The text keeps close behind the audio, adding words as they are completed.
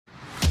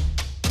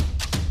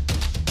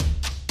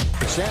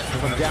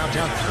from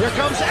downtown. Here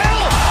comes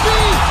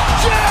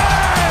LBJ!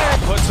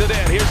 Puts it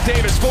in. Here's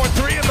Davis,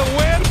 4-3 in the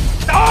win.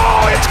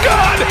 Oh, it's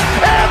good!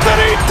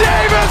 Anthony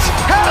Davis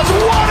has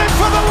won it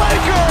for the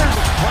Lakers!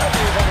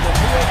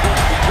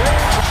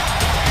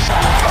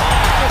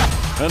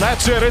 And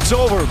that's it. It's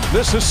over.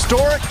 This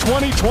historic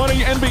 2020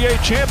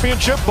 NBA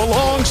championship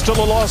belongs to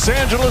the Los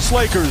Angeles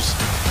Lakers.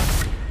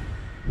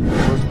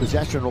 First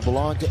possession will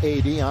belong to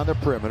AD on the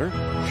perimeter.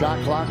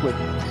 Shot clock with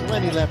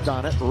plenty left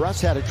on it.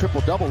 Russ had a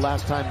triple-double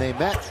last time they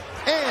met.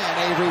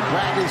 And Avery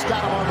Bradley's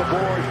got him on the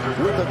board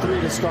with a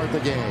 3 to start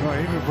the game.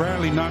 Avery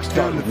Bradley knocks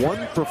down the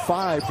 1 for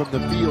 5 from the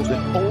field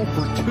and 0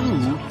 for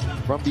 2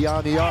 from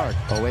beyond the arc.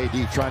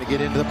 AD trying to get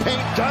into the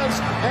paint, does,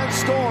 and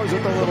scores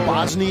with the little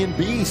Bosnian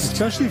beast.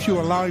 Especially if you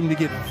allow him to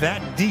get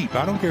that deep.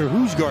 I don't care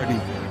who's guarding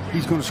him.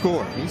 He's going to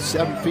score. He's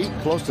 7 feet,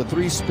 close to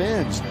 3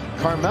 spins.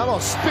 Carmelo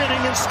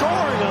spinning and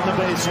scoring on the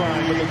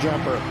baseline with a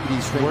jumper.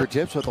 These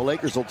fingertips, but the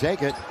Lakers will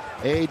take it.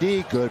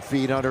 AD, good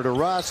feet under to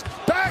Russ.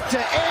 Back to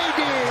AD,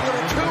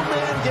 little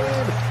two-man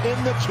game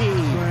in the key.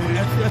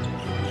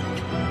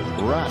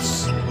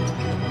 Russ.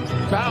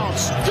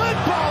 Bounce. Good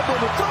ball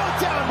movement. Throw it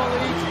down,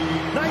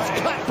 Malik. Nice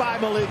cut by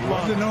Malik. It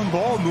wasn't known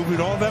ball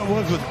movement. All that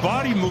was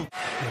body movement.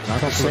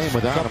 Not the same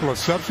without a couple of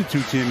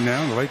substitutes in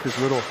now. The Lakers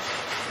a little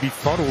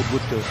befuddled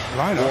with the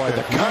lineup. Boy,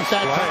 the cut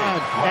that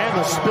time and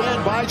the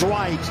spin by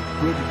Dwight.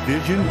 Good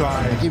vision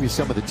by. I'll give you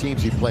some of the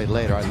teams he played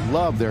later. I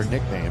love their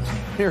nicknames.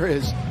 Here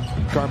is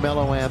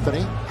Carmelo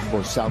Anthony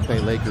for South Bay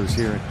Lakers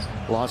here in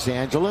Los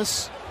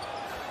Angeles.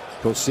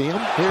 Go see him.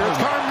 Here's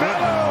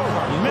Carmelo.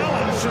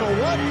 Carmelo,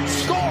 what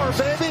score,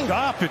 baby?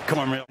 Stop it,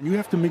 Carmelo. You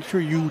have to make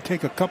sure you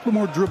take a couple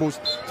more dribbles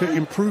to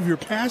improve your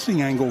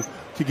passing angle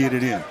to get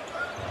it in.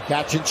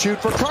 Catch and shoot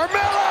for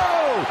Carmelo.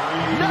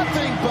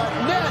 Nothing but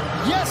net.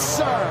 Yes,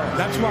 sir.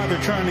 That's why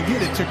they're trying to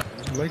get it to.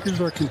 The Lakers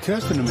are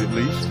contesting them at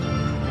least.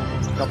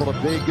 A couple of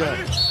big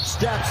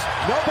steps.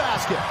 No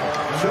basket.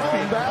 No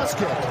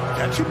basket.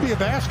 That should be a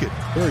basket.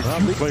 Very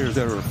few players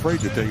that are afraid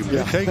to take them.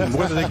 They take them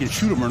whether they can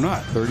shoot them or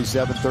not.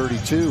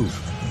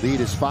 37-32. Lead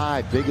is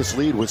 5. Biggest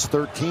lead was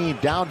 13.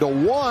 Down to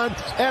 1.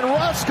 And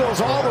Russ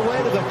goes all the way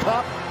to the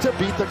cup to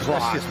beat the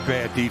clock. That's just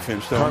bad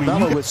defense, though.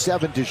 Carmelo with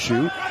 7 to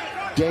shoot.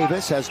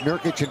 Davis has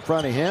Nurkic in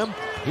front of him.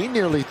 He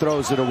nearly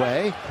throws it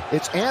away.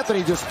 It's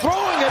Anthony just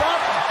throwing it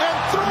up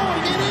and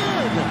throwing it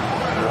in.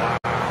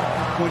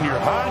 When you're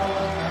hot,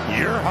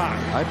 you're hot.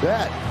 I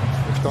bet.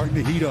 They're starting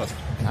to heat up.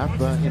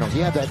 He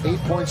had that 8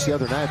 points the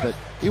other night, but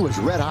he was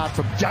red hot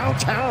from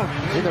downtown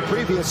in the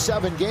previous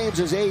 7 games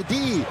as AD.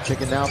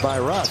 Taken now by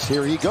Russ.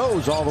 Here he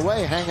goes all the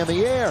way, hang in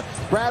the air.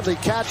 Bradley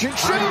catch and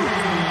shoot.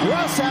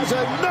 Russ has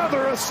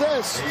another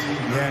assist.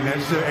 Yeah, and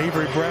that's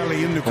Avery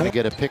Bradley in the corner. Going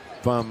to get a pick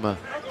from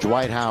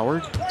Dwight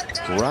Howard.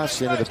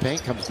 Russ into the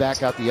paint, comes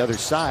back out the other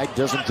side,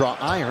 doesn't draw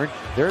iron.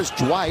 There's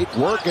Dwight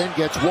working,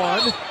 gets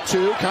 1,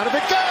 2, count of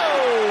it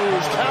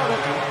goes! Count it,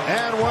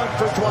 and 1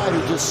 for Dwight,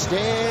 who just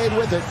stayed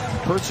with it.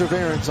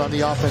 Perseverance on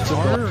the offensive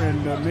line.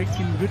 And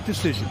making good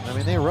decisions. I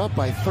mean, they were up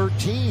by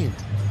 13.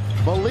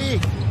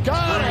 Malik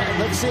got it!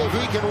 Let's see if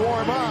he can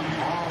warm up.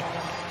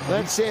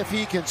 Let's see if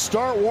he can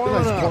start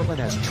warming up. Portland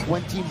has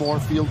 20 more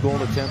field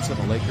goal attempts than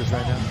the Lakers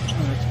right now.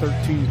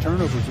 That's 13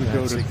 turnovers we go to.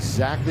 That's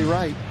exactly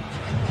right.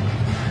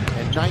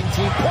 And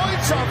 19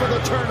 points off of the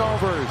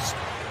turnovers.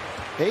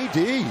 AD.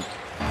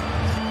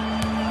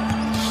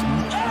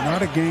 It's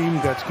not a game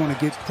that's going to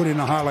get put in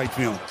a highlight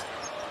film.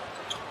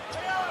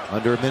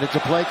 Under a minute to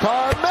play.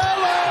 Carmelo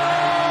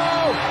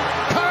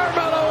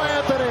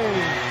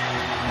Anthony.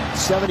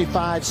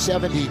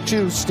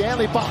 75-72.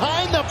 Stanley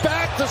behind the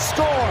back to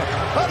score.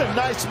 What a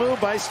nice move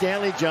by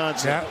Stanley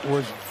Johnson. That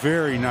was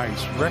very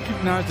nice.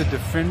 Recognized the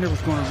defender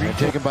was going to reach.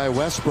 Taken by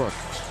Westbrook.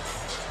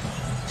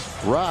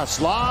 Russ,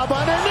 lob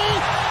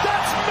underneath.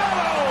 That's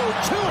Melo.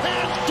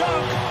 Two-hand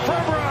dunk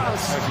from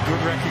Russ. That's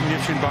good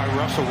recognition by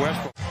Russell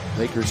Westbrook.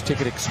 Lakers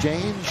Ticket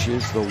Exchange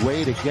is the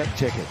way to get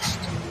tickets.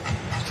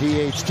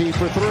 THT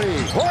for 3.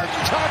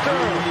 Horton Tucker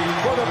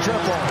for the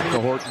triple. To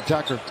Horton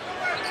Tucker.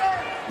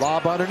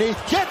 Lob underneath.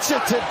 Gets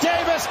it to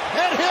Davis,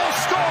 and he'll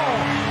score.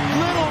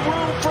 Little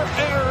room for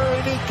error,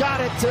 and he got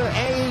it to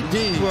AD.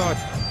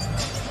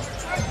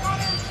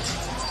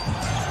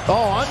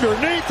 Oh,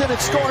 underneath, and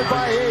it's scored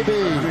by AB.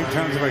 How many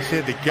times have I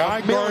said the guy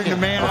guarding the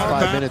man out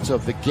of 5 minutes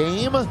of the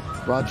game.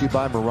 Brought to you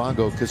by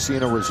Morongo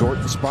Casino Resort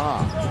and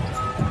Spa.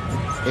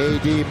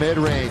 AD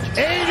mid-range.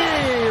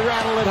 AD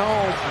rattle it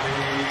home.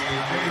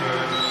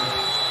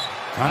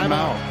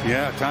 Timeout.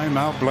 Yeah,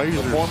 timeout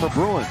Blazers. The former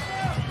Bruin.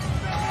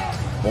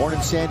 Born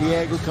in San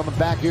Diego, coming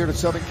back here to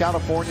Southern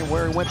California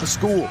where he went to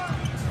school.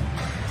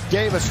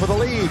 Davis for the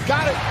lead.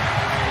 Got it.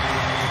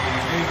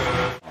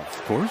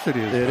 Of course it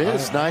is. It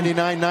is.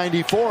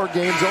 99-94.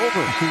 Game's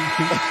over.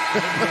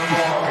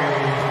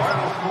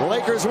 The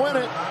Lakers win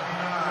it.